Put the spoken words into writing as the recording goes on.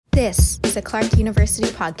This is a Clark University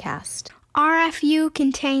podcast. RFU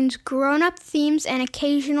contains grown-up themes and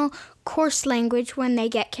occasional coarse language when they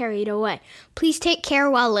get carried away. Please take care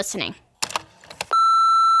while listening.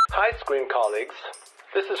 Hi, Screen colleagues.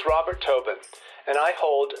 This is Robert Tobin, and I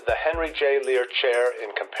hold the Henry J. Lear Chair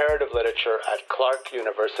in Comparative Literature at Clark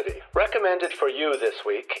University. Recommended for you this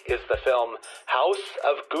week is the film House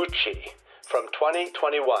of Gucci from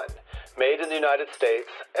 2021, made in the United States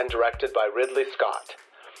and directed by Ridley Scott.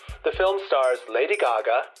 The film stars Lady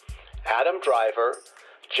Gaga, Adam Driver,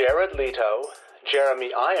 Jared Leto,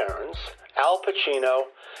 Jeremy Irons, Al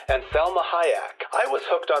Pacino, and Selma Hayek. I was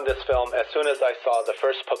hooked on this film as soon as I saw the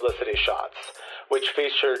first publicity shots, which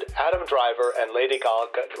featured Adam Driver and Lady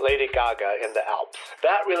Gaga in the Alps.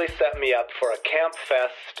 That really set me up for a camp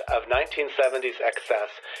fest of 1970s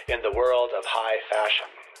excess in the world of high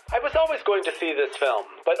fashion. I was always going to see this film,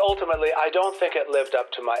 but ultimately I don't think it lived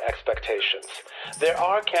up to my expectations. There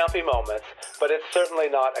are campy moments, but it's certainly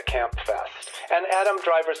not a camp fest. And Adam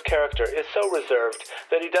Driver's character is so reserved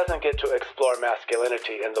that he doesn't get to explore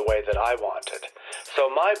masculinity in the way that I wanted. So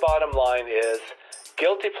my bottom line is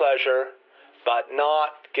guilty pleasure, but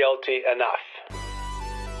not guilty enough.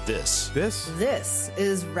 This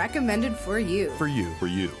is recommended for you. For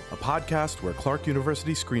you. A podcast where Clark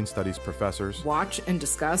University Screen Studies professors watch and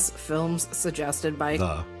discuss films suggested by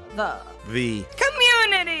the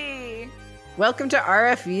community. Welcome to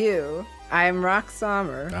RFU. I'm Rock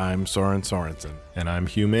Sommer. I'm Soren Sorensen. And I'm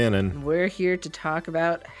Hugh Mannon. We're here to talk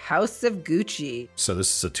about House of Gucci. So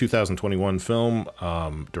this is a 2021 film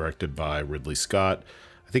directed by Ridley Scott.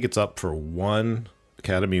 I think it's up for one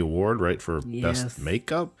Academy Award, right, for Best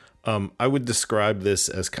Makeup. I would describe this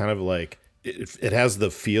as kind of like, it has the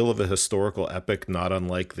feel of a historical epic, not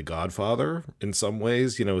unlike The Godfather in some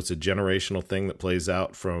ways. You know, it's a generational thing that plays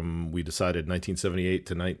out from, we decided, 1978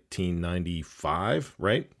 to 1995,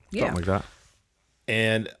 right? Yeah. Something like that.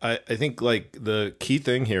 And I think, like, the key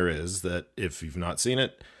thing here is that if you've not seen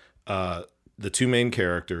it, the two main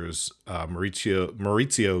characters, Maurizio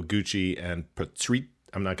Gucci and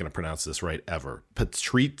I'm not going to pronounce this right ever.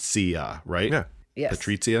 Patrizia, right? Yeah. Yes.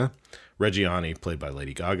 Patrizia. Reggiani, played by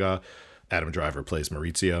Lady Gaga. Adam Driver plays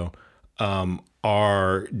Maurizio.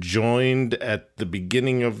 Are joined at the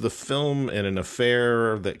beginning of the film in an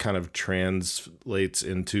affair that kind of translates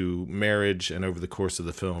into marriage. And over the course of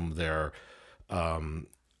the film,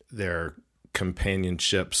 their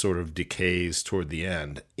companionship sort of decays toward the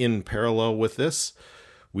end. In parallel with this,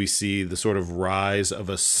 we see the sort of rise of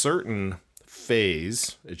a certain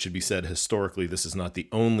phase. It should be said historically, this is not the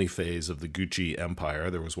only phase of the Gucci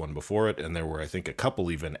empire. There was one before it, and there were, I think, a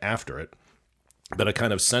couple even after it. But a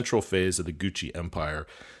kind of central phase of the Gucci empire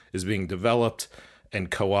is being developed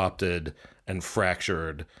and co-opted and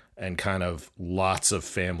fractured, and kind of lots of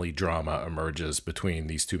family drama emerges between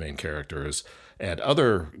these two main characters and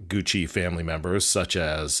other Gucci family members, such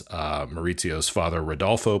as Maurizio's father,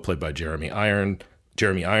 Rodolfo, played by Jeremy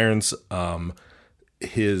Irons,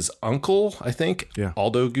 his uncle, I think,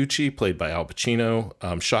 Aldo Gucci, played by Al Pacino.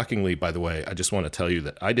 Shockingly, by the way, I just want to tell you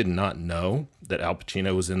that I did not know that Al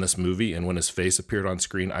Pacino was in this movie, and when his face appeared on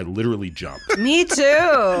screen, I literally jumped. Me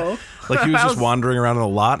too. Like he was just wandering around in a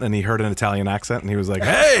lot, and he heard an Italian accent, and he was like,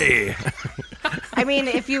 "Hey!" I mean,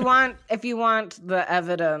 if you want the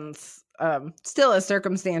evidence, still as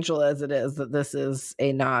circumstantial as it is, that this is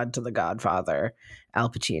a nod to The Godfather, Al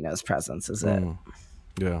Pacino's presence is it.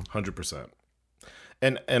 Yeah, 100%.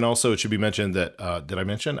 And also it should be mentioned that, did I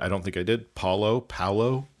mention? I don't think I did. Paolo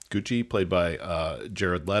Gucci, played by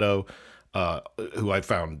Jared Leto, who I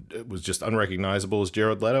found was just unrecognizable as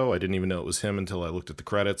Jared Leto. I didn't even know it was him until I looked at the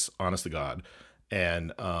credits, honest to God.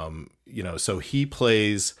 And, so he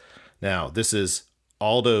plays, now this is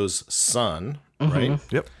Aldo's son, right?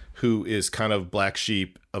 Yep. Who is kind of black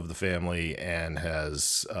sheep of the family and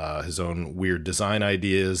has his own weird design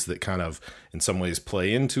ideas that kind of in some ways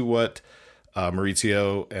play into what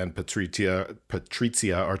Maurizio and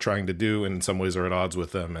Patrizia are trying to do, and in some ways are at odds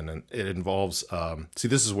with them. And it involves,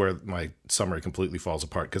 this is where my summary completely falls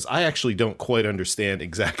apart, because I actually don't quite understand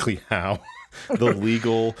exactly how the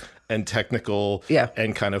legal and technical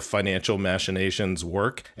and kind of financial machinations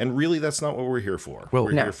work. And really, that's not what we're here for. Well,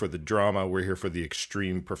 we're here for the drama. We're here for the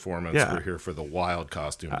extreme performance. Yeah. We're here for the wild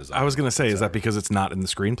costume design. I was going to say, is that because it's not in the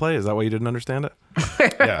screenplay? Is that why you didn't understand it?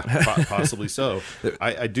 Yeah, possibly so.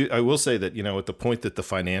 I will say that, at the point that the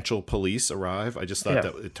financial police arrive, I just thought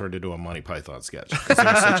that it turned into a Monty Python sketch. Is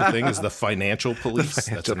there such a thing as the financial police?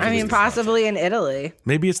 Possibly in Italy.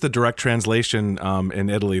 Maybe it's the direct translation in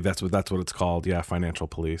Italy. That's what it's called. Yeah, financial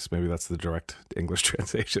police. Maybe Maybe that's the direct English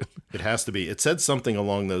translation. It has to be. It said something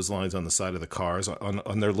along those lines on the side of the cars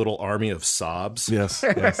on their little army of sobs. Yes,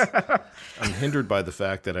 yes. I'm hindered by the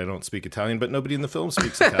fact that I don't speak Italian, but nobody in the film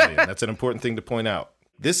speaks Italian. That's an important thing to point out.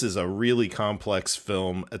 This is a really complex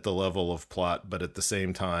film at the level of plot, but at the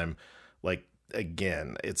same time, like,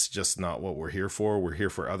 again, it's just not what we're here for. We're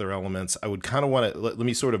here for other elements. I would kind of want to let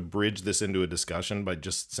me sort of bridge this into a discussion by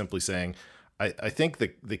just simply saying, I think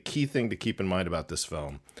the key thing to keep in mind about this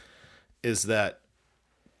film is that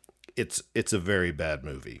it's a very bad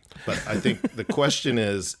movie. But I think the question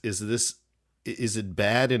is it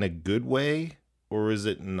bad in a good way, or is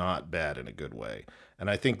it not bad in a good way?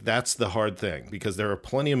 And I think that's the hard thing, because there are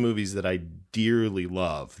plenty of movies that I dearly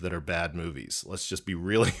love that are bad movies. Let's just be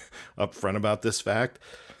really upfront about this fact.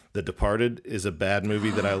 The Departed is a bad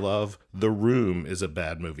movie that I love. The Room is a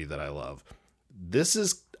bad movie that I love. This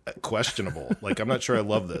is questionable. Like, I'm not sure I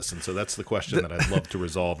love this, and so that's the question that I'd love to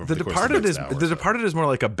resolve over the course of the next hour. The Departed is more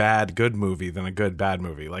like a bad good movie than a good bad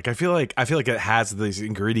movie. Like, I feel like it has these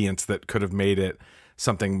ingredients that could have made it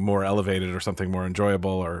something more elevated or something more enjoyable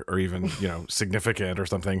or even, significant or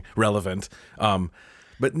something relevant.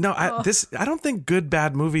 But no, I don't think good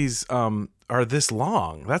bad movies are this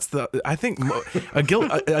long. That's I think a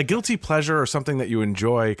guilty pleasure or something that you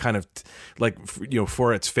enjoy kind of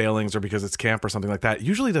for its failings or because it's camp or something like that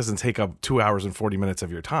usually doesn't take up 2 hours and 40 minutes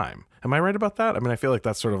of your time. Am I right about that? I mean, I feel like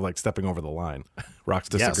that's sort of like stepping over the line. Rox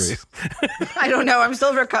disagrees. Yes. I don't know. I'm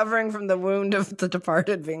still recovering from the wound of The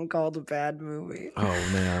Departed being called a bad movie. Oh,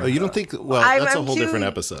 man. Oh, you don't think... Well, that's a whole different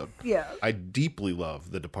episode. Yeah. I deeply love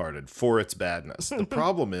The Departed for its badness. The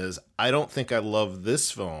problem is, I don't think I love this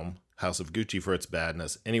film, House of Gucci, for its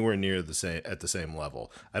badness anywhere near at the same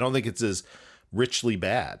level. I don't think it's as richly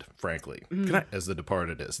bad, frankly, as The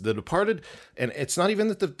Departed is. The Departed, and it's not even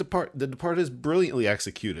that The Departed is brilliantly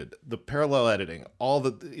executed. The parallel editing, all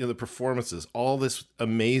the performances, all this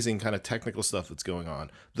amazing kind of technical stuff that's going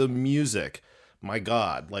on, the music, my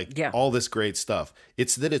God, all this great stuff.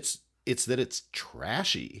 It's that it's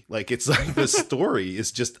trashy. Like, it's like the story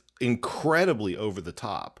is just incredibly over the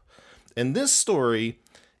top, and this story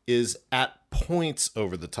is at points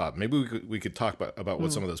over the top. Maybe we could talk about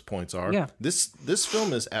what some of those points are. Yeah. This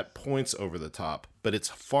film is at points over the top, but it's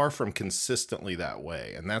far from consistently that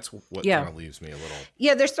way, and that's what kind of leaves me a little.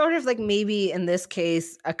 Yeah, there's sort of like maybe in this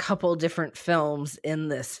case a couple different films in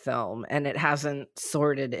this film, and it hasn't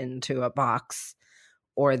sorted into a box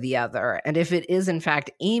or the other. And if it is in fact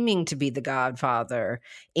aiming to be The Godfather,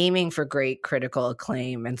 aiming for great critical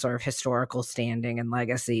acclaim and sort of historical standing and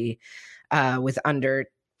legacy, with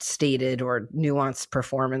understated or nuanced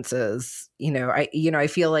performances, I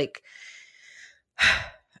feel like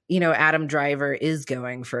Adam Driver is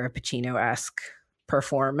going for a Pacino-esque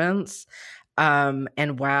performance,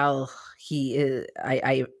 and while he is,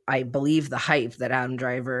 I believe the hype that Adam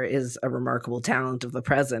Driver is a remarkable talent of the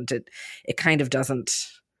present, it kind of doesn't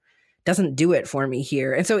do it for me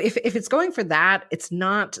here. And so if it's going for that, it's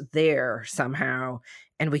not there somehow,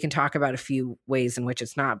 and we can talk about a few ways in which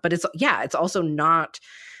it's not, but it's also not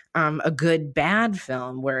a good bad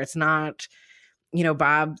film where it's not,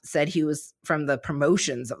 Bob said he was from the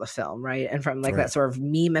promotions of the film, right? And from that sort of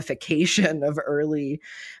memification of early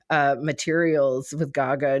materials with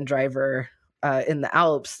Gaga and Driver in the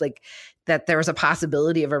Alps, like that there was a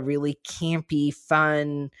possibility of a really campy,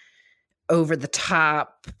 fun, over the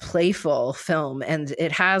top, playful film. And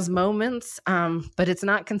it has moments, but it's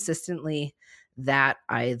not consistently that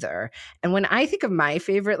either. And when I think of my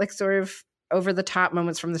favorite, like sort of over the top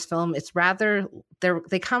moments from this film, it's rather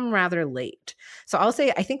they come rather late. So I'll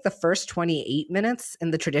say I think the first 28 minutes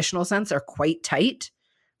in the traditional sense are quite tight,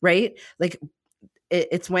 right? Like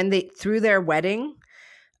it's when they through their wedding,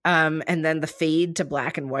 and then the fade to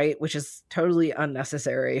black and white, which is totally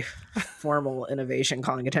unnecessary formal innovation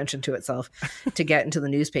calling attention to itself to get into the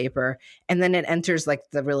newspaper. And then it enters like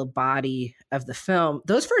the real body of the film.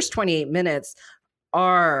 Those first 28 minutes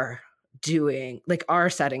are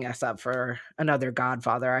setting us up for another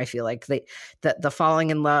Godfather. I feel like the falling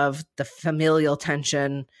in love, the familial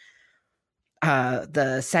tension,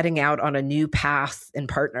 the setting out on a new path in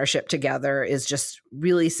partnership together is just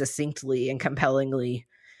really succinctly and compellingly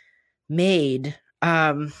made.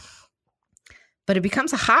 But it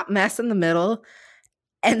becomes a hot mess in the middle,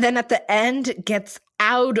 and then at the end gets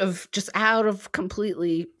out of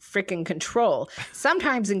completely freaking control,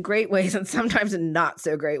 sometimes in great ways and sometimes in not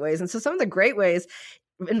so great ways. And so some of the great ways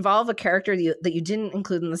involve a character that you didn't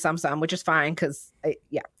include in the sum, which is fine because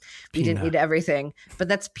we didn't need everything. But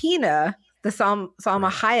that's Pina, the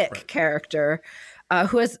Salma Hayek character,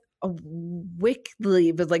 who has a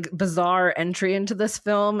wickedly but like bizarre entry into this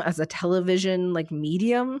film as a television like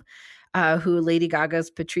medium who Lady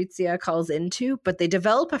Gaga's Patrizia calls into, but they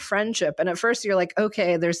develop a friendship. And at first you're like,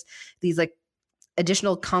 okay, there's these like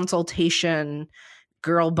additional consultation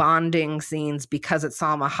girl bonding scenes because it's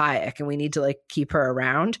Salma Hayek and we need to like keep her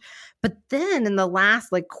around. But then in the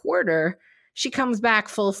last like quarter, she comes back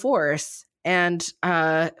full force and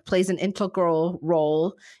plays an integral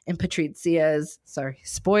role in Patrizia's,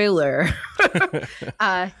 spoiler,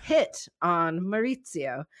 hit on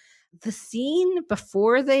Maurizio. The scene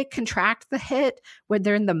before they contract the hit, where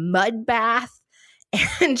they're in the mud bath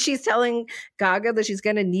and she's telling Gaga that she's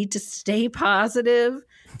going to need to stay positive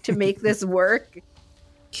to make this work.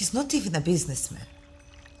 He's not even a businessman.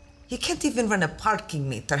 He can't even run a parking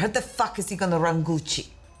meter. How the fuck is he going to run Gucci?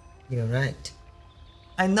 You're right.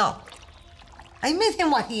 I know. I made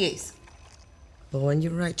him what he is. But when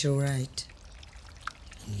you're right, you're right.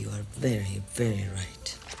 And you are very, very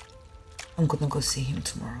right. I'm going to go see him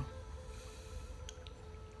tomorrow.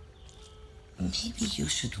 Maybe you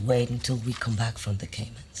should wait until we come back from the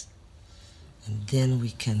Caymans. And then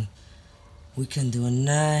we can do a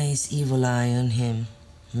nice evil eye on him.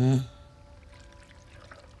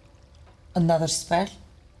 Another spell?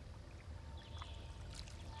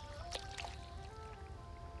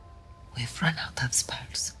 We've run out of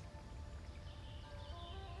spells.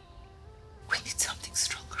 We need something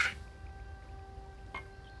stronger.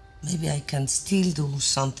 Maybe I can still do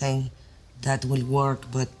something that will work,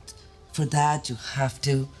 but for that you have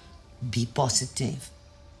to be positive.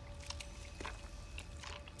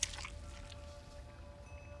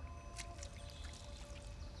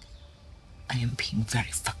 I am being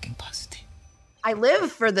very fucking positive. I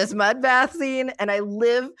live for this mud bath scene, and I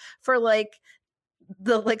live for like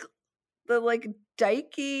the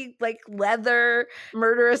dykey like leather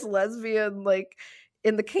murderous lesbian like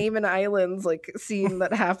in the Cayman Islands like scene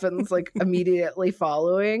that happens like immediately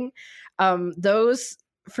following. Those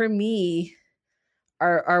for me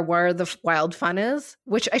are where the wild fun is,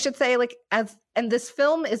 which I should say like and this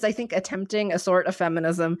film is I think attempting a sort of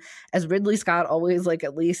feminism as Ridley Scott always like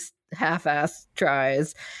at least half-ass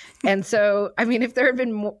tries. And so I mean if there had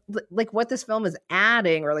been more like what this film is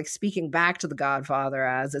adding or like speaking back to The Godfather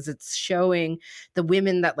as is it's showing the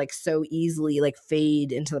women that like so easily like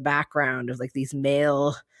fade into the background of like these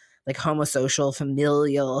male like homosocial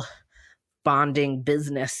familial bonding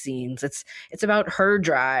business scenes. It's about her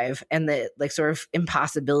drive and the like sort of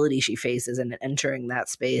impossibility she faces in entering that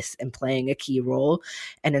space and playing a key role,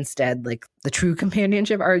 and instead like the true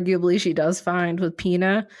companionship arguably she does find with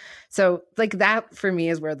Pina. So like that for me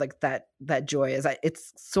is where like that joy is.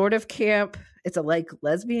 It's sort of camp. It's a like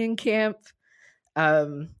lesbian camp,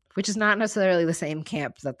 which is not necessarily the same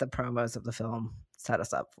camp that the promos of the film set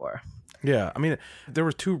us up for. Yeah, I mean, there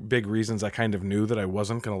were two big reasons I kind of knew that I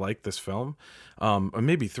wasn't going to like this film, or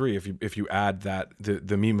maybe three if you add that the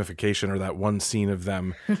memification or that one scene of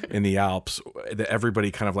them in the Alps that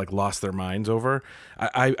everybody kind of like lost their minds over.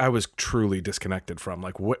 I was truly disconnected from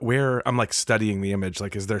like where I'm like studying the image.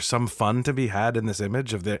 Like, is there some fun to be had in this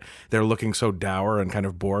image of they're looking so dour and kind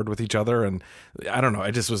of bored with each other? And I don't know.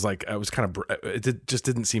 I just was like, I was kind of just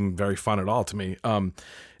didn't seem very fun at all to me. And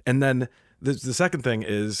then. The second thing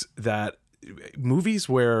is that movies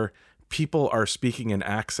where people are speaking in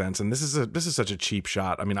accents, and this is such a cheap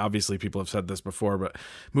shot. I mean, obviously people have said this before, but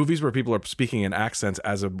movies where people are speaking in accents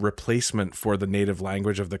as a replacement for the native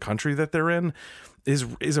language of the country that they're in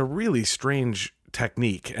is a really strange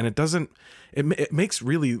technique, and it makes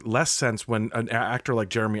really less sense when an actor like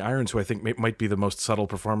Jeremy Irons, who I think might be the most subtle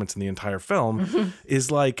performance in the entire film, is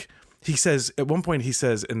like he says at one point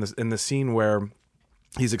in the scene where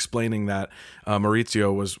he's explaining that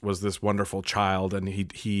Maurizio was this wonderful child, and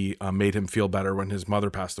he made him feel better when his mother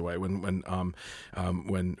passed away. When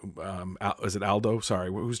is it Aldo?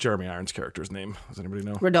 Sorry, who's Jeremy Irons' character's name? Does anybody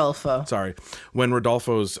know? Rodolfo. Sorry, when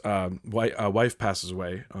Rodolfo's wife passes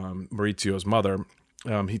away, Maurizio's mother.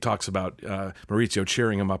 He talks about Maurizio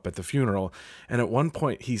cheering him up at the funeral, and at one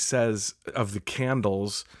point he says of the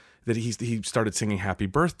candles that he started singing Happy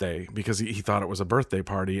Birthday because he thought it was a birthday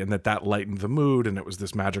party, and that lightened the mood and it was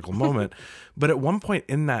this magical moment. But at one point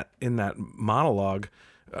in that monologue,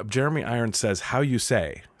 Jeremy Irons says, "How you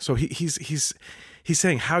say?" So he's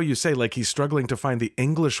saying how you say, like he's struggling to find the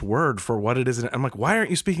English word for what it is. And I'm like, why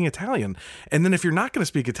aren't you speaking Italian? And then if you're not going to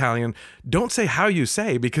speak Italian, don't say how you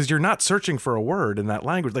say, because you're not searching for a word in that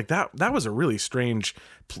language. Like that was a really strange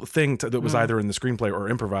thing that was either in the screenplay or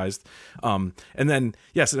improvised. And then,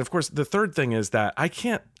 yes, and of course, the third thing is that I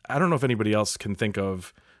don't know if anybody else can think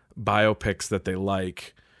of biopics that they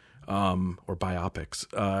like or biopics.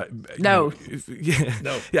 No.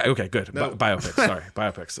 Yeah. Okay. Good. No. Biopics. Sorry,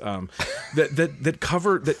 biopics.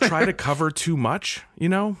 That try to cover too much. You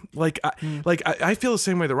know, I feel the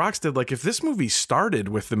same way The Rocks did. Like, if this movie started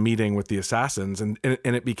with the meeting with the assassins and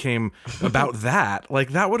it became about that,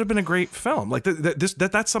 like, that would have been a great film. Like,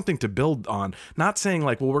 that's something to build on. Not saying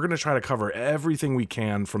like, well, we're going to try to cover everything we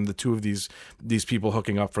can from the two of these people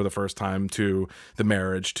hooking up for the first time to the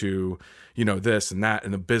marriage to, you know, this and that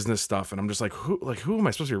and the business stuff. And I'm just like, who am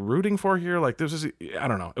I supposed to be rooting for here? Like, this is, I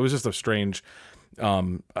don't know. It was just a strange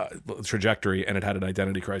trajectory, and it had an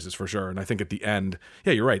identity crisis for sure. And I think at the end,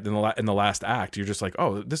 yeah, you're right. In the last act, you're just like,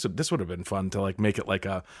 oh, this would have been fun to like make it like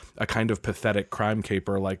a kind of pathetic crime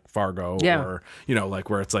caper like Fargo, or, you know, like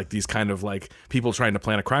where it's like these kind of like people trying to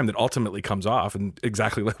plan a crime that ultimately comes off and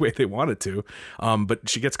exactly the way they want it to. But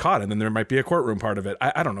she gets caught, and then there might be a courtroom part of it.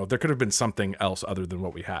 I don't know. There could have been something else other than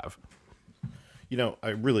what we have. You know,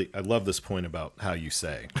 I love this point about how you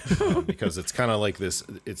say, because it's kind of like this.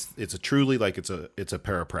 It's a truly like it's a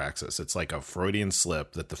parapraxis. It's like a Freudian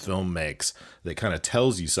slip that the film makes that kind of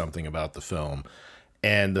tells you something about the film,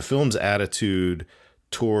 and the film's attitude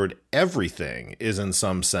toward everything is in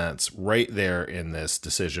some sense right there in this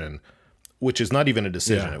decision, which is not even a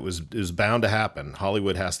decision. Yeah. It was bound to happen.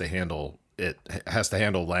 Hollywood has to handle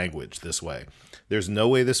language this way. There's no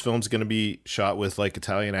way this film's going to be shot with like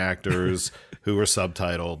Italian actors who are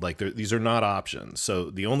subtitled. Like, these are not options. So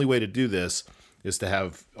the only way to do this is to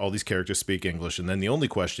have all these characters speak English. And then the only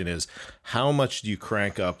question is, how much do you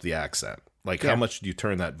crank up the accent? Like, how much do you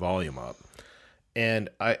turn that volume up? And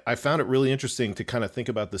I found it really interesting to kind of think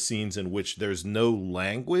about the scenes in which there's no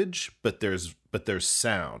language, but there's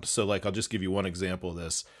sound. So like, I'll just give you one example of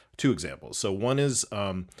this, two examples. So one is,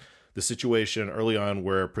 the situation early on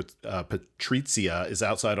where Patrizia is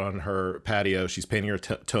outside on her patio. She's painting her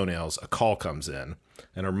toenails. A call comes in,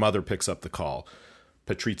 and her mother picks up the call.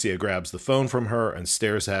 Patrizia grabs the phone from her and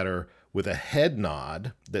stares at her with a head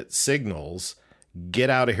nod that signals, "Get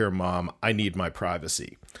out of here, Mom. I need my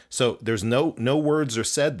privacy." So there's no words are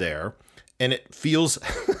said there, and it feels...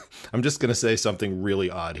 I'm just going to say something really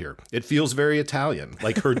odd here. It feels very Italian,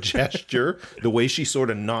 like her gesture, the way she sort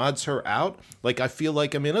of nods her out. Like, I feel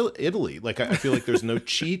like I'm in Italy. Like, I feel like there's no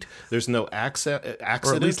cheat. There's no accident.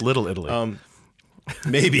 Or at least Little Italy.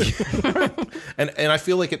 Maybe. and I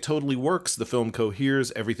feel like it totally works. The film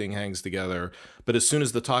coheres, everything hangs together. But as soon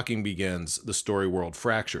as the talking begins, the story world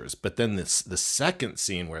fractures. But then the second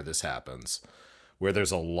scene where this happens, where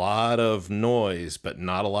there's a lot of noise but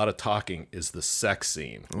not a lot of talking, is the sex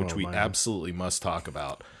scene, which we absolutely must talk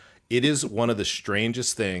about. It is one of the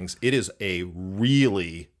strangest things. It is a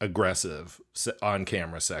really aggressive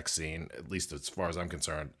on-camera sex scene, at least as far as I'm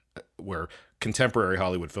concerned, where contemporary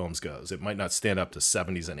Hollywood films goes. It might not stand up to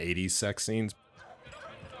 70s and 80s sex scenes.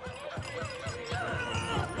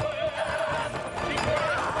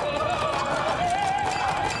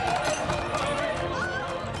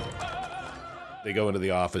 They go into the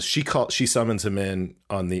office. She summons him in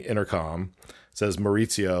on the intercom, says,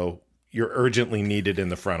 "Maurizio, you're urgently needed in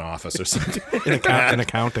the front office," or something. in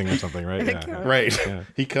accounting or something, right? Yeah. Right. Yeah.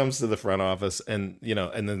 He comes to the front office, and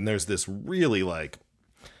and then there's this really like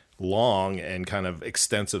long and kind of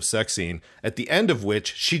extensive sex scene, at the end of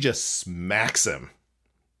which she just smacks him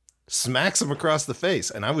across the face.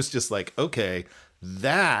 And I was just like, okay,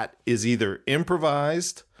 that is either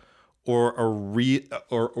improvised or a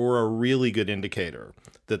really good indicator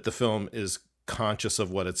that the film is conscious of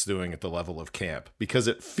what it's doing at the level of camp, because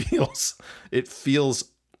it feels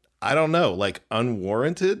I don't know, like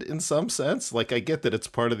unwarranted in some sense. Like, I get that it's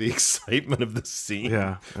part of the excitement of the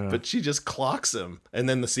scene, but she just clocks him, and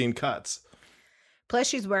then the scene cuts. Plus,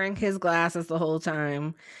 she's wearing his glasses the whole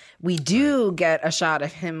time. We do get a shot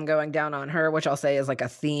of him going down on her, which I'll say is like a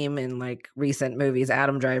theme in like recent movies.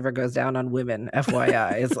 Adam Driver goes down on women,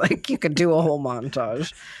 FYI. It's like you could do a whole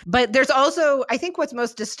montage. But there's also, I think what's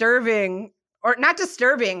most disturbing, or not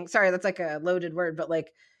disturbing, sorry, that's like a loaded word, but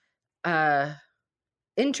like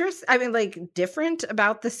different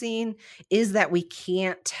about the scene is that we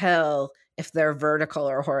can't tell if they're vertical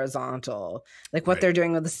or horizontal, like what they're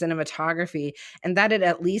doing with the cinematography, and that it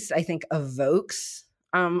at least, I think, evokes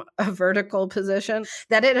a vertical position,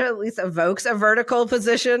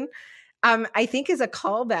 I think is a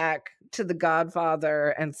callback to The Godfather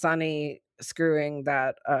and Sonny screwing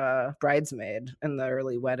that bridesmaid in the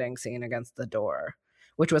early wedding scene against the door,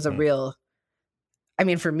 which was a real, I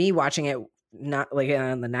mean, for me watching it, not like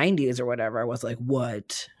in the 90s or whatever, I was like,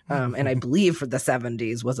 what? And I believe for the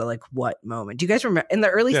 70s was a like, what moment? Do you guys remember in the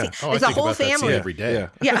early scene? It's a whole family every day.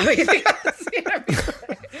 Yeah.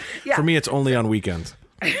 For me, it's only on weekends.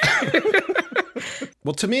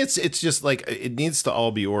 Well, to me, it's just like it needs to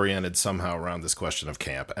all be oriented somehow around this question of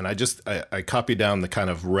camp. And I copy down the kind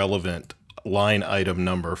of relevant line item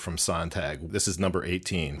number from Sontag. This is number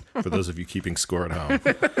 18 for those of you keeping score at home.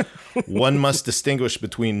 One must distinguish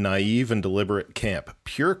between naive and deliberate camp.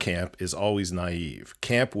 Pure camp is always naive.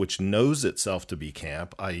 Camp which knows itself to be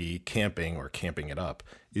camp, i.e. camping or camping it up,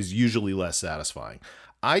 is usually less satisfying.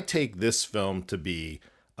 I take this film to be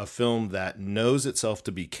a film that knows itself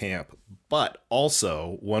to be camp, but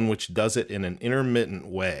also one which does it in an intermittent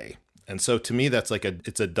way. And so to me, that's like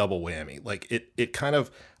it's a double whammy. Like it kind of,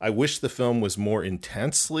 I wish the film was more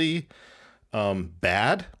intensely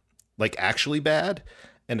bad, like actually bad.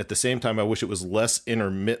 And at the same time, I wish it was less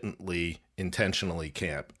intermittently intentionally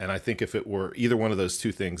camp. And I think if it were either one of those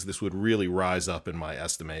two things, this would really rise up in my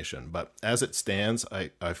estimation. But as it stands, I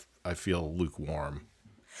feel lukewarm.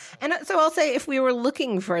 And so I'll say, if we were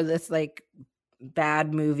looking for this like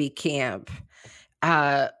bad movie camp,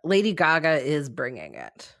 Lady Gaga is bringing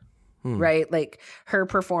it. Right? Like her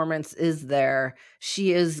performance is there.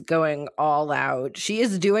 She is going all out. She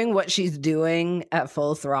is doing what she's doing at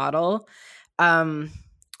full throttle. And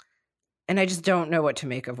I just don't know what to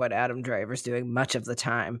make of what Adam Driver's doing much of the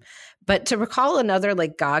time. But to recall another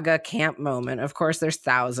like Gaga camp moment, of course, there's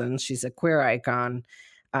thousands. She's a queer icon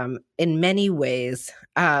in many ways.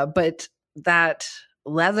 But that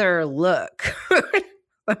leather look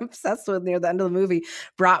I'm obsessed with near the end of the movie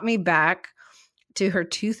brought me back to her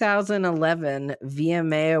 2011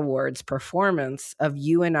 VMA Awards performance of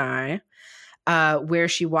You and I, where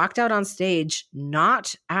she walked out on stage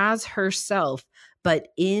not as herself, but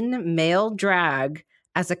in male drag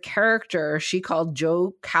as a character she called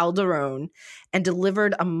Joe Calderone, and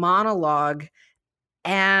delivered a monologue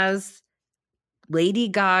as Lady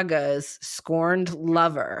Gaga's scorned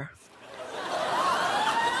lover.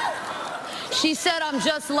 She said, I'm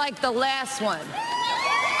just like the last one.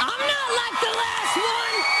 I'm not like the last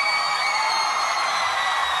one.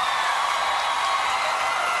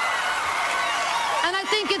 And I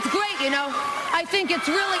think it's great, you know. I think it's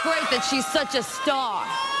really great that she's such a star.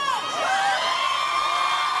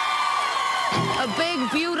 A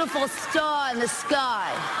big, beautiful star in the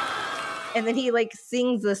sky. And then he like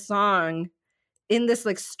sings the song in this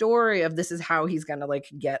like story of this is how he's gonna like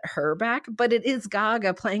get her back. But it is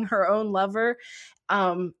Gaga playing her own lover.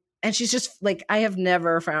 And she's just like, I have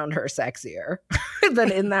never found her sexier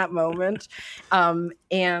than in that moment.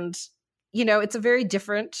 And, you know, it's a very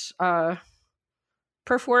different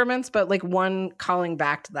performance, but like one calling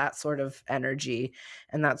back to that sort of energy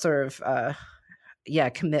and that sort of,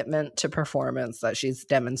 commitment to performance that she's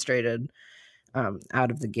demonstrated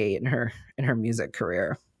out of the gate in her music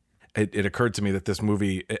career. It occurred to me that this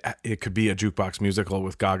movie, it could be a jukebox musical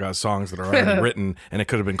with Gaga's songs that are already written, and it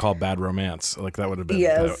could have been called Bad Romance. Like that would have been,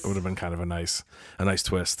 that would have been kind of a nice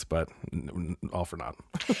twist, but all for naught.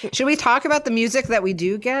 Should we talk about the music that we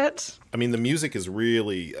do get? I mean, the music is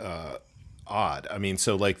really odd. I mean,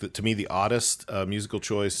 so like to me, the oddest musical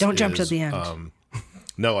choice. Don't jump to the end.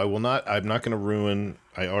 No, I will not. I'm not going to ruin.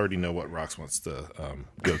 I already know what Rox wants to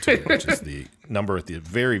go to, which is the number at the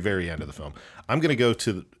very, very end of the film. I'm going to go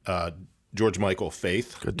to George Michael,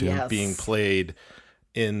 Faith, being played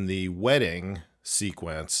in the wedding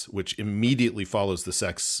sequence, which immediately follows the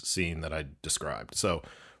sex scene that I described. So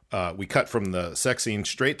we cut from the sex scene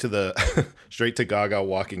straight to Gaga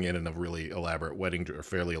walking in a really elaborate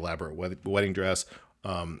fairly elaborate wedding dress.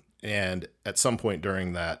 And at some point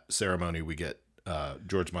during that ceremony, we get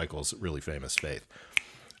George Michael's really famous Faith,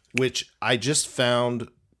 which I just found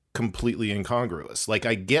completely incongruous. Like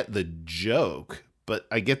I get the joke,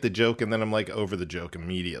 and then I'm like over the joke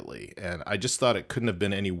immediately. And I just thought it couldn't have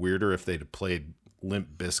been any weirder if they'd played Limp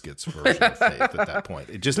Bizkit's version of Faith at that point.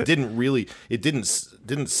 It just didn't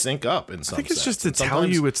sync up in some sense. I think it's just to tell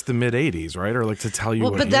you it's the mid 80s, right? Or like to tell you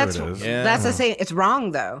what year it is. Yeah. That's the same. It's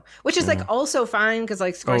wrong though, which is like also fine because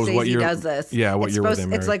like Scorsese does this. Yeah, what year were they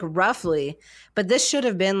married? It's like roughly, but this should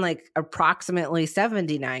have been like approximately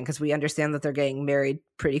 79 because we understand that they're getting married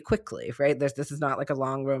pretty quickly, right? This is not like a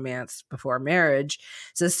long romance before marriage.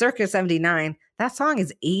 So circa 79, that song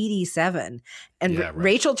is 87. And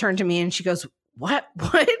Rachel turned to me and she goes, what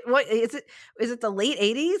is it? Is it the late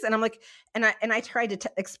 80s? And I'm like, and I tried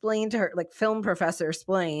to explain to her, like film professor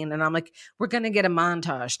explain, and I'm like, we're gonna get a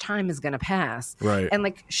montage. Time is gonna pass, right? And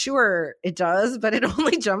like, sure, it does, but it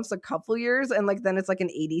only jumps a couple years, and like then it's like an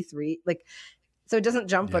 83, like, so it doesn't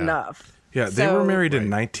jump enough. Yeah, they were married in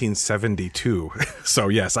 1972. So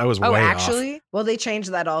yes, I was way actually? off. Well, they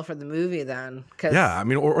changed that all for the movie then. Yeah, I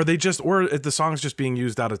mean, or the song's just being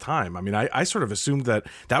used out of time. I mean, I sort of assumed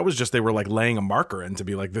that was just they were like laying a marker in to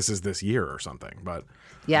be like, this is this year or something. But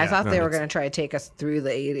yeah, I thought they were going to try to take us through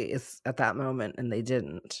the 80s at that moment, and they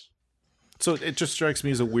didn't. So it just strikes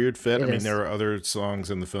me as a weird fit. It I mean, is. there are other songs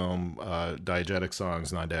in the film, diegetic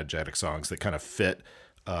songs, non-diegetic songs that kind of fit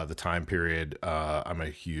the time period. I'm a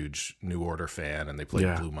huge New Order fan, and they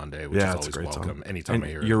played Blue Monday, which is always a great welcome song. anytime I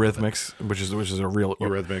hear Eurythmics, which is a real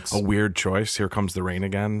Eurythmics. a weird choice. Here Comes the Rain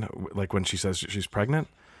Again, like when she says she's pregnant.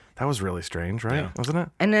 That was really strange, right? Wasn't it?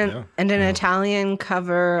 And then an Italian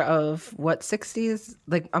cover of what 60s,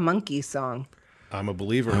 like a Monkey song. I'm a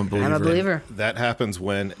believer. I'm a believer. That happens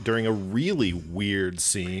during a really weird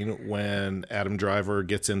scene when Adam Driver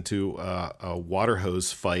gets into a water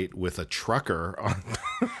hose fight with a trucker on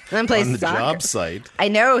the job site. I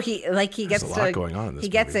know he gets a lot going on in this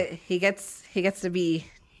movie. He gets to be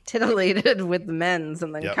titillated with the men's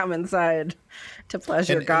and then come inside to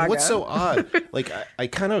pleasure Gaga. And what's so odd? Like I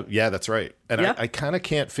kind of that's right. And I kind of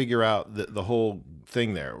can't figure out the whole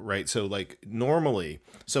thing there, right? So like normally,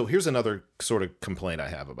 so here's another sort of complaint I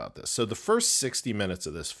have about this. So the first 60 minutes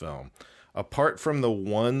of this film, apart from the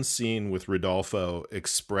one scene with Rodolfo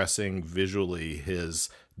expressing visually his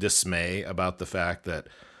dismay about the fact that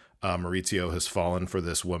Maurizio has fallen for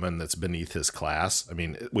this woman that's beneath his class, I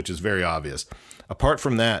mean, which is very obvious. Apart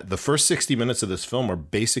from that, the first 60 minutes of this film are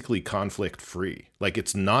basically conflict free. Like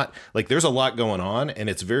it's not like there's a lot going on and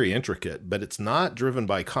it's very intricate, but it's not driven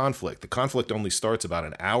by conflict. The conflict only starts about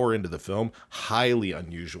an hour into the film, highly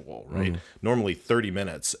unusual, right? Normally 30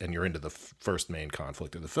 minutes and you're into the first main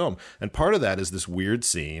conflict of the film. And part of that is this weird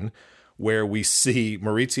scene where we see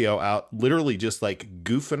Maurizio out literally just like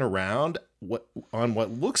goofing around on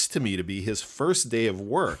what looks to me to be his first day of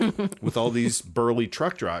work with all these burly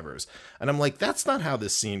truck drivers. And I'm like, that's not how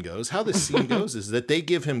this scene goes. How this scene goes is that they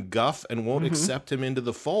give him guff and won't accept him into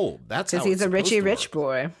the fold. That's how it's he's a Richie Rich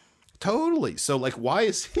boy. Totally. So like, why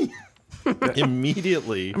is he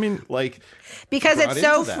immediately, because it's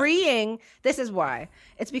so freeing. This is why.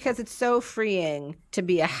 It's because it's so freeing to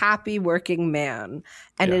be a happy working man.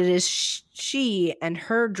 And it is she and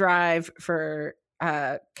her drive for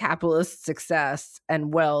capitalist success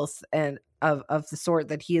and wealth and of the sort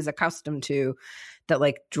that he is accustomed to that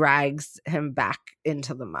like drags him back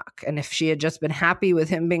into the muck. And if she had just been happy with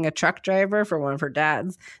him being a truck driver for one of her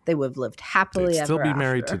dads, they would have lived happily ever still be after.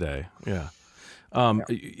 married today. Yeah. The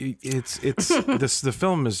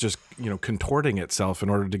film is just contorting itself in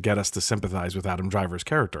order to get us to sympathize with Adam Driver's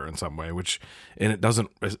character in some way, and it doesn't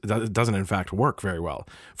in fact work very well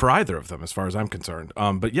for either of them as far as I'm concerned.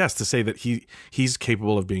 But yes, to say that he's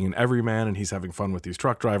capable of being an everyman and he's having fun with these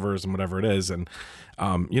truck drivers and whatever it is, and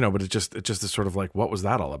but it just is sort of like, what was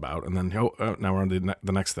that all about? And then now we're on to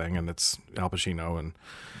the next thing, and it's Al Pacino, and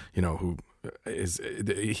who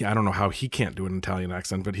I don't know how he can't do an Italian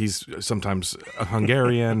accent, but he's sometimes a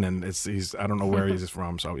Hungarian, and he's I don't know where he's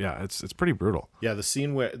from. So yeah, it's pretty brutal. Yeah, the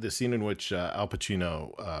scene in which Al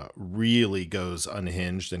Pacino really goes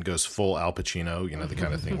unhinged and goes full Al Pacino, the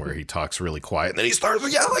kind of thing where he talks really quiet and then he starts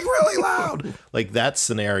yelling really loud. Like that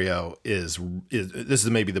scenario is this is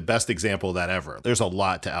maybe the best example of that ever. There's a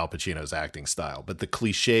lot to Al Pacino's acting style, but the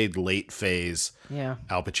cliched late phase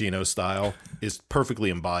Al Pacino style is perfectly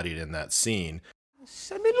embodied in that scene.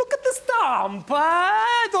 I mean, look at the stump.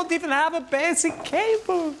 I don't even have a basic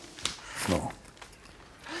cable. No.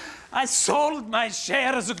 I sold my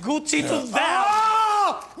share as a Gucci to them.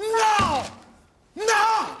 Oh! No!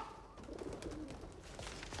 No!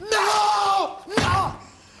 No! No!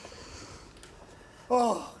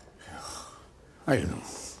 Oh.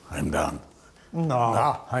 I'm done.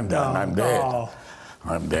 No. I'm done. I'm dead.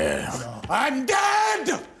 I'm dead. I'm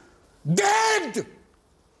dead! Dead!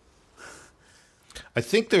 I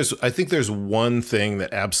think there's one thing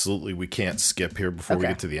that absolutely we can't skip here before we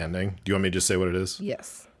get to the ending. Do you want me to just say what it is?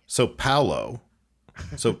 Yes. So Paolo.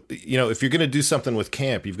 So, if you're going to do something with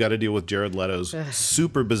camp, you've got to deal with Jared Leto's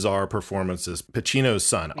super bizarre performances. Pacino's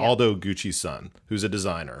son, Aldo Gucci's son, who's a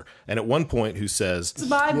designer. And at one point who says,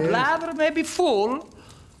 my bladder may be full,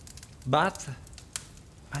 but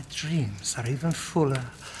my dreams are even fuller.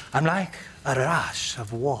 I'm like a rush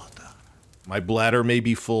of water. My bladder may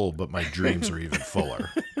be full, but my dreams are even fuller.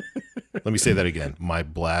 Let me say that again. My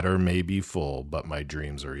bladder may be full, but my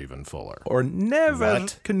dreams are even fuller. Or never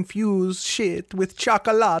confuse shit with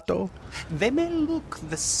chocolato. They may look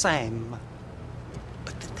the same,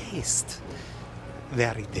 but the taste,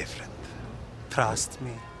 very different. Trust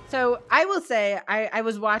me. So I will say, I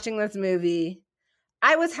was watching this movie.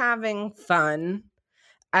 I was having fun.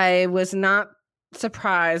 I was not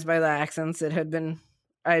surprised by the accents that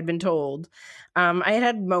I had been told. I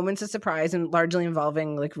had moments of surprise and largely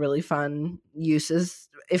involving like really fun uses,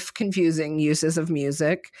 if confusing uses of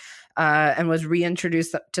music, and was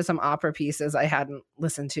reintroduced to some opera pieces I hadn't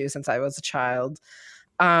listened to since I was a child.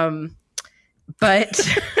 But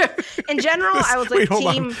in general, I was like, hold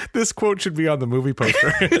on. This quote should be on the movie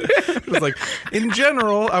poster. It was like, in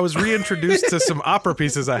general, I was reintroduced to some opera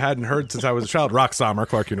pieces I hadn't heard since I was a child. Rock Sommer,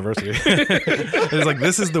 Clark University. It's like,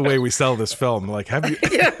 this is the way we sell this film. Like, have you?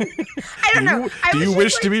 I don't know. Do you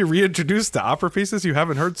wish to be reintroduced to opera pieces you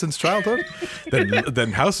haven't heard since childhood?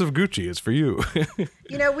 Then House of Gucci is for you.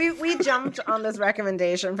 You know, we jumped on this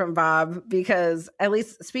recommendation from Bob because, at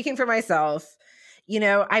least speaking for myself, you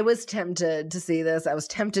know, I was tempted to see this. I was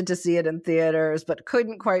tempted to see it in theaters, but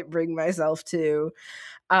couldn't quite bring myself to.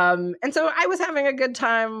 And so I was having a good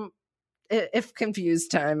time, if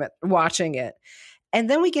confused time, at watching it. And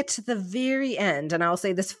then we get to the very end, and I'll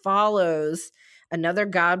say this follows another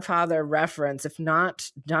Godfather reference, if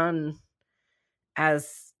not done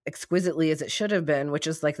as exquisitely as it should have been, which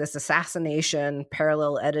is like this assassination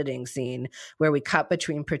parallel editing scene where we cut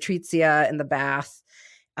between Patrizia in the bath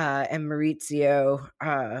and Maurizio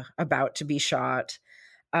about to be shot,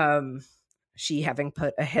 she having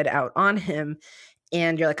put a hit out on him,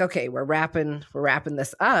 and you're like, okay, we're wrapping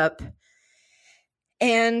this up,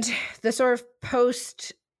 and the sort of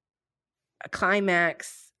post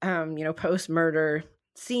climax, post murder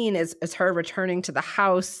scene is her returning to the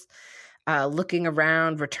house, looking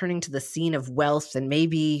around, returning to the scene of wealth, and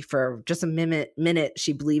maybe for just a minute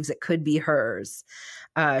she believes it could be hers.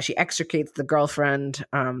 She extricates the girlfriend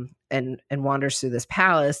and wanders through this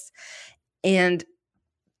palace, and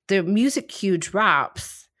the music cue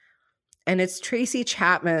drops, and it's Tracy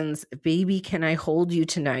Chapman's "Baby, Can I Hold You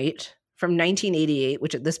Tonight" from 1988,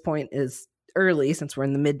 which at this point is early since we're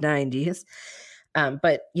in the mid-90s,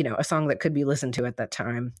 but a song that could be listened to at that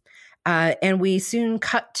time. And we soon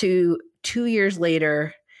cut to 2 years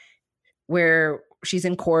later, where she's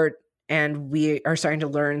in court, and we are starting to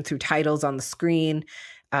learn through titles on the screen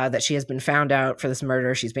that she has been found out for this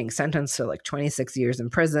murder. She's being sentenced to like 26 years in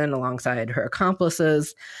prison alongside her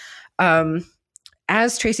accomplices.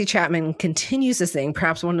 As Tracy Chapman continues to sing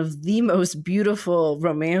perhaps one of the most beautiful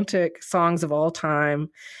romantic songs of all time,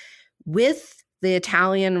 with the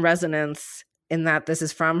Italian resonance in that this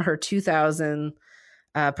is from her 2000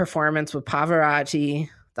 performance with Pavarotti,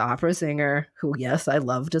 the opera singer, who, yes, I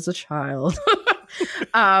loved as a child.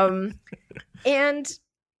 And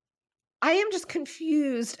I am just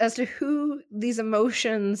confused as to who these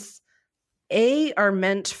emotions, are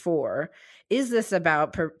meant for. Is this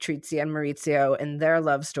about Patrizia and Maurizio and their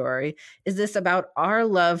love story? Is this about our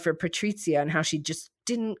love for Patrizia and how she just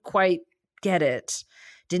didn't quite get it,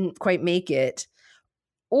 didn't quite make it?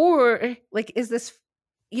 Or like, is this,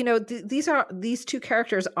 these two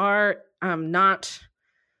characters are not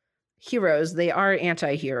heroes. They are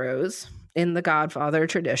anti-heroes in the Godfather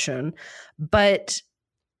tradition, but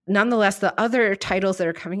nonetheless, the other titles that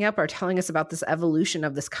are coming up are telling us about this evolution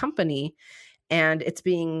of this company, and it's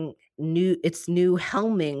new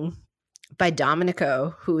helming by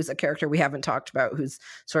Domenico, who's a character we haven't talked about, who's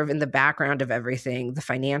sort of in the background of everything,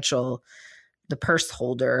 the purse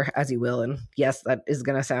holder, as you will. And yes, that is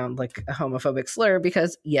going to sound like a homophobic slur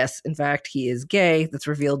because, yes, in fact, he is gay. That's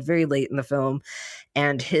revealed very late in the film.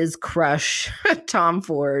 And his crush, Tom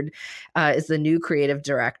Ford, is the new creative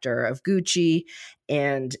director of Gucci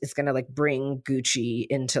and is going to like bring Gucci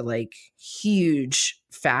into like huge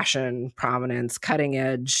fashion prominence, cutting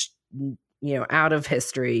edge, out of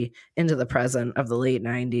history into the present of the late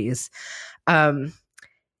 90s. And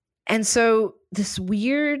so this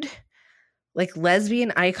weird like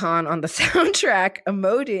lesbian icon on the soundtrack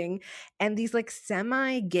emoting, and these like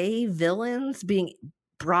semi-gay villains being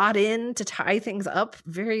brought in to tie things up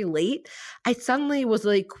very late, I suddenly was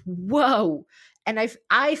like, whoa. And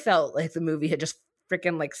I felt like the movie had just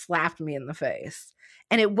freaking like slapped me in the face,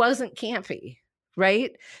 and it wasn't campy,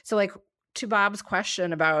 right? So like, to Bob's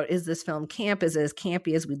question about, is this film camp? Is it as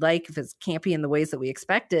campy as we'd like? If it's campy in the ways that we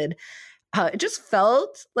expected, it just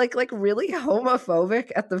felt like really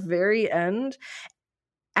homophobic at the very end.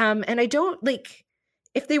 And I don't like,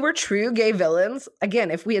 if they were true gay villains, again,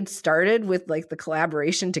 if we had started with like the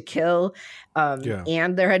collaboration to kill,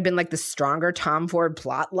 and there had been like the stronger Tom Ford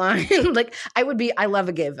plot line, like I love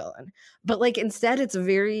a gay villain, but like instead it's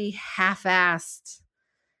very half-assed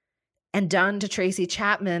and done to Tracy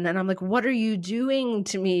Chapman. And I'm like, what are you doing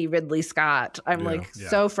to me, Ridley Scott? I'm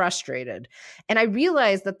so frustrated. And I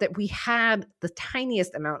realized that we had the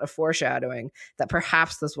tiniest amount of foreshadowing that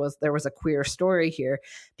perhaps there was a queer story here,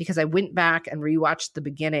 because I went back and rewatched the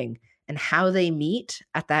beginning and how they meet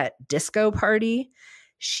at that disco party.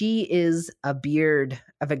 She is a beard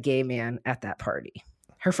of a gay man at that party.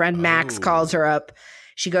 Her friend Max calls her up.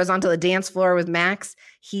 She goes onto the dance floor with Max.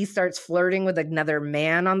 He starts flirting with another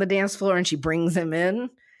man on the dance floor and she brings him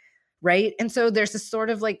in. Right. And so there's this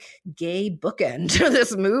sort of like gay bookend to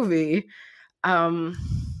this movie. But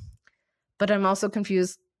I'm also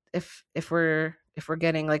confused if we're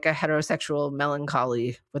getting like a heterosexual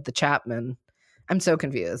melancholy with the Chapman. I'm so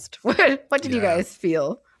confused. What did you guys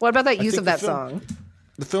feel? What about that use of that song?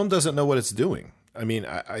 The film doesn't know what it's doing. I mean,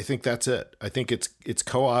 I think that's it. I think it's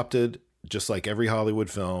co-opted. Just like every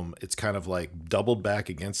Hollywood film, it's kind of like doubled back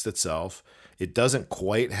against itself. It doesn't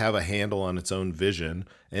quite have a handle on its own vision.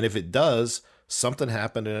 And if it does, something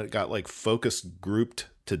happened and it got like focus grouped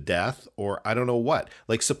to death, or I don't know what.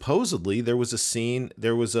 Like supposedly there was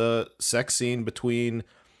a sex scene between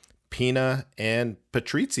Pina and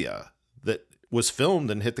Patrizia that was filmed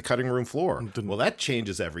and hit the cutting room floor. Well, that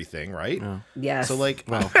changes everything, right? Yeah. Yes. So like,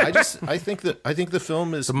 I think the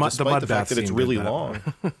film is, despite the fact that it's really long.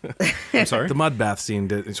 I'm sorry? The mud bath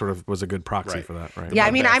scene sort of was a good proxy for that, right? Yeah,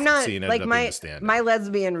 I mean, I'm not like my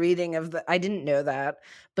lesbian reading of I didn't know that,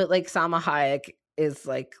 but like Salma Hayek is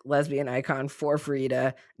like lesbian icon for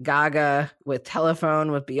Frida, Gaga with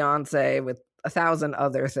Telephone, with Beyonce, with 1,000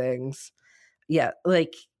 other things. Yeah,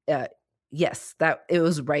 like yes, that it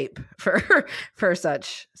was ripe for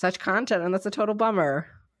such content, and that's a total bummer.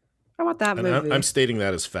 I want that movie. I'm stating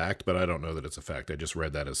that as fact, but I don't know that it's a fact. I just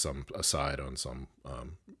read that as some aside on some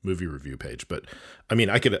movie review page. But I mean,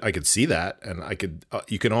 I could see that, and I could.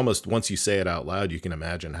 You can almost, once you say it out loud, you can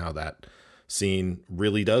imagine how that scene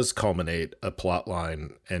really does culminate a plot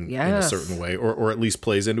line and in a certain way, or at least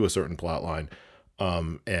plays into a certain plot line,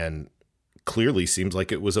 and clearly seems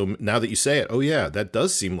like it was, now that you say it, oh yeah, that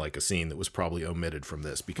does seem like a scene that was probably omitted from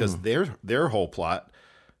this, because their whole plot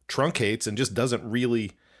truncates and just doesn't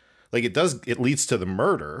really, like, it leads to the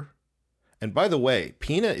murder. And by the way,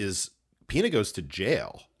 Pina goes to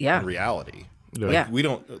jail in reality. Like, we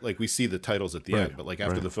don't, like, we see the titles at the end, but like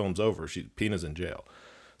after the film's over, Pina's in jail.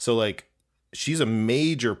 So like, she's a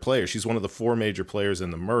major player. She's one of the 4 major players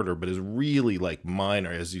in the murder, but is really like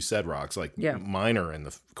minor, as you said, Rox, like minor in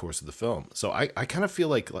the course of the film. So I kind of feel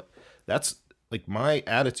like that's like my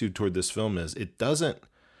attitude toward this film is it doesn't,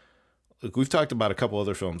 like we've talked about a couple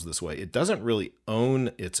other films this way, it doesn't really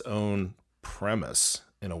own its own premise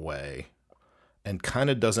in a way, and kind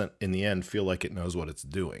of doesn't in the end feel like it knows what it's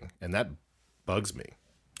doing. And that bugs me.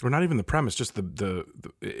 Or not even the premise, just the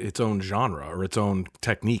its own genre or its own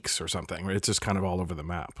techniques or something. Right? It's just kind of all over the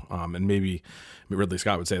map. And maybe Ridley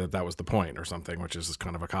Scott would say that was the point or something, which is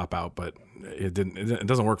kind of a cop out. But it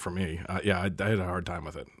doesn't work for me. I had a hard time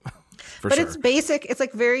with it. But it's basic. It's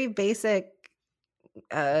like very basic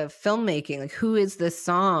filmmaking. Like, who is this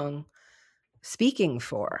song speaking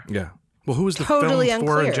for? Yeah. Well, who is the totally film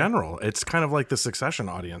for unclear. in general? It's kind of like the Succession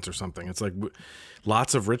audience or something. It's like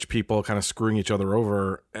lots of rich people kind of screwing each other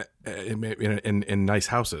over in nice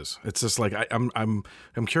houses. It's just like I'm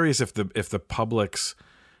curious if the public's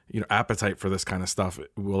appetite for this kind of stuff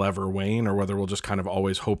will ever wane, or whether we'll just kind of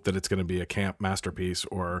always hope that it's going to be a camp masterpiece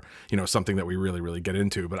or something that we really, really get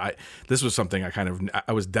into. But this was something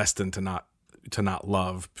I was destined to not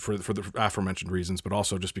love for the aforementioned reasons, but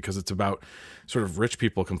also just because it's about sort of rich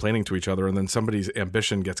people complaining to each other, and then somebody's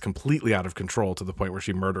ambition gets completely out of control to the point where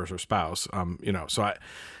she murders her spouse. So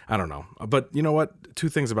I don't know. But you know what? 2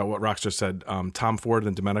 things about what Rox just said. Tom Ford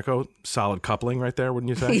and Domenico, solid coupling right there, wouldn't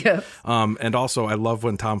you say? Yeah. And also, I love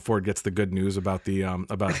when Tom Ford gets the good news about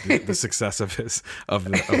the success of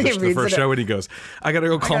the first show, and he goes, "I gotta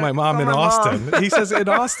go call my mom in Austin." He says in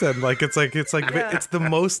Austin, like it's the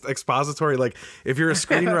most expository. Like, if you're a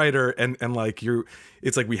screenwriter and like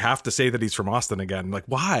it's like we have to say that he's from Austin again. Like,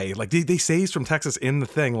 why? Like they say he's from Texas in the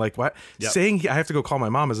thing. Like, what? Yep. Saying I have to go call my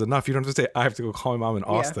mom is enough. You don't have to say I have to go call my mom in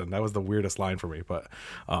Austin. That was the weirdest line for me. But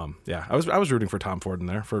I was rooting for Tom Ford in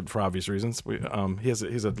there for obvious reasons. He has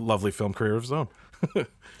a lovely film career of his own.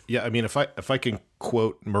 Yeah, I mean, if I can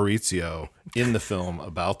quote Maurizio in the film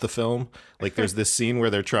about the film, like there's this scene where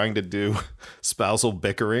they're trying to do spousal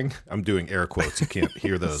bickering. I'm doing air quotes. You can't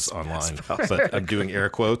hear those online, but I'm doing air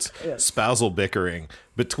quotes. Yes. Spousal bickering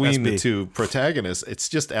between the 2 protagonists. It's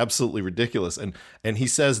just absolutely ridiculous. And he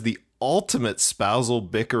says the ultimate spousal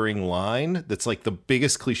bickering line that's like the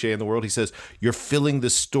biggest cliche in the world. He says, "You're filling the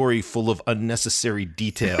story full of unnecessary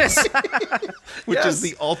details," which is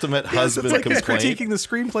the ultimate husband it's like complaint. He's critiquing the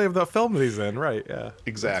screenplay of the film that he's in, right? Yeah,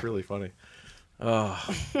 exactly. It's really funny.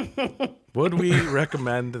 Would we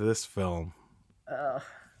recommend this film?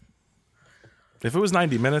 If it was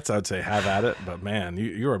 90 minutes, I'd say have at it. But man,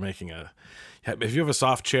 you are making if you have a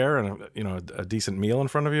soft chair and a decent meal in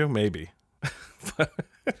front of you, maybe.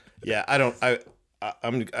 Yeah, I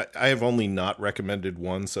have only not recommended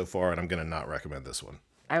one so far, and I'm going to not recommend this one.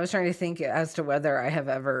 I was trying to think as to whether I have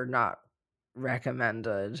ever not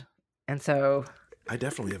recommended, and so I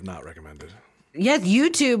definitely have not recommended. Yes, you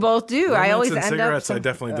two both do. Romance I always and end cigarettes. up. I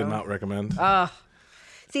definitely did not recommend.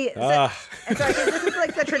 See, and so I think this is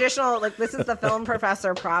like the traditional, this is the film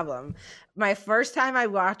professor problem. My first time I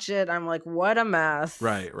watch it, I'm like, what a mess.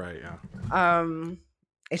 Right, yeah.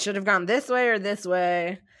 It should have gone this way or this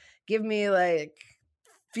way. Give me a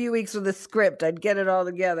few weeks with a script, I'd get it all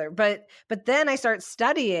together. But then I start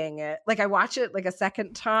studying it. I watch it a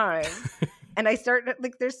second time. And I start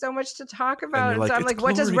there's so much to talk about, and so I'm like,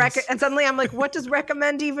 what does and suddenly I'm like, what does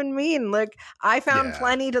recommend even mean? I found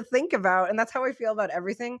plenty to think about, and that's how I feel about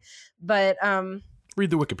everything. But read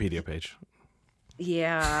the Wikipedia page.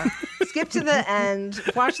 Yeah, skip to the end.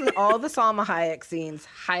 Watch all the Salma Hayek scenes.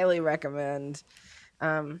 Highly recommend.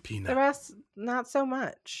 The rest, not so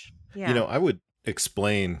much. Yeah, I would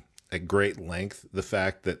explain at great length the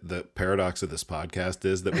fact that the paradox of this podcast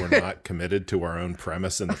is that we're not committed to our own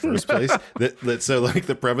premise in the first place. So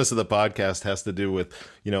the premise of the podcast has to do with,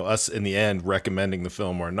 us in the end recommending the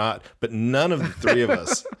film or not, but none of the three of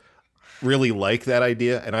us really like that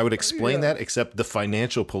idea. And I would explain that, except the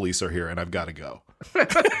financial police are here and I've got to go.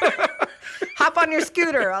 Hop on your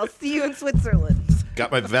scooter. I'll see you in Switzerland.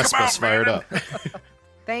 Got my Vespas fired up.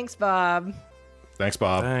 Thanks, Bob. Thanks,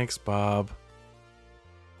 Bob. Thanks, Bob.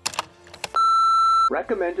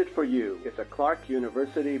 Recommended for You is a Clark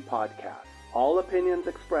University podcast. All opinions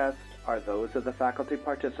expressed are those of the faculty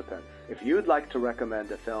participants. If you'd like to recommend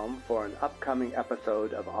a film for an upcoming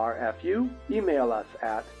episode of RFU, email us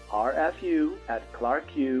at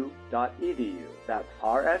rfu@clarku.edu. That's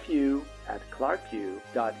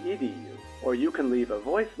rfu@clarku.edu. Or you can leave a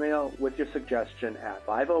voicemail with your suggestion at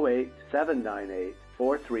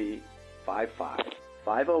 508-798-4355.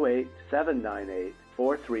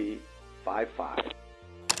 508-798-4355.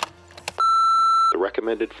 The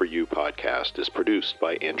Recommended for You podcast is produced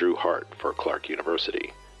by Andrew Hart for Clark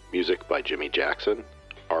University. Music by Jimmy Jackson.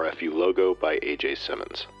 RFU logo by AJ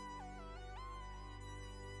Simmons.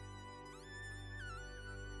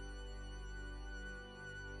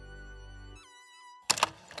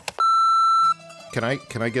 Can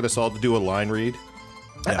I get us all to do a line read?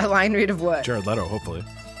 A line read of what? Jared Leto, hopefully.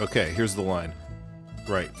 Okay, here's the line.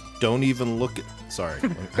 Right. Don't even look at... Sorry,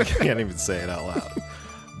 I can't even say it out loud.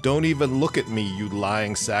 Don't even look at me, you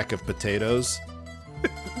lying sack of potatoes.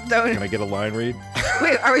 Can I get a line read?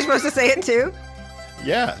 Wait, are we supposed to say it too?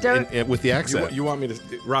 Yeah, with the accent. You want me to...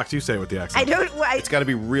 Rox, you say it with the accent. I don't... It's got to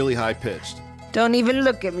be really high-pitched. Don't even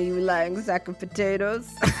look at me, you lying sack of potatoes.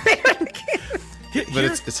 But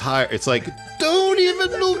it's higher. It's like, don't even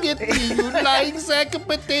look at me, you lying sack of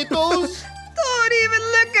potatoes. Don't even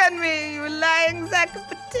look at me, you lying sack of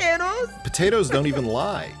potatoes. Potatoes don't even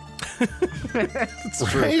lie. It's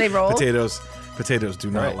true. They roll. Potatoes do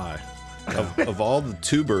not lie. Of all the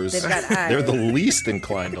tubers, they're the least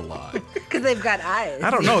inclined to lie. Because they've got eyes. I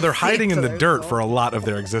don't know. They're hiding in the dirt for a lot of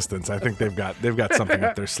their existence. I think they've got something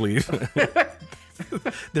up their sleeve.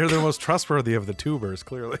 They're the most trustworthy of the tubers,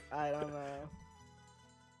 clearly.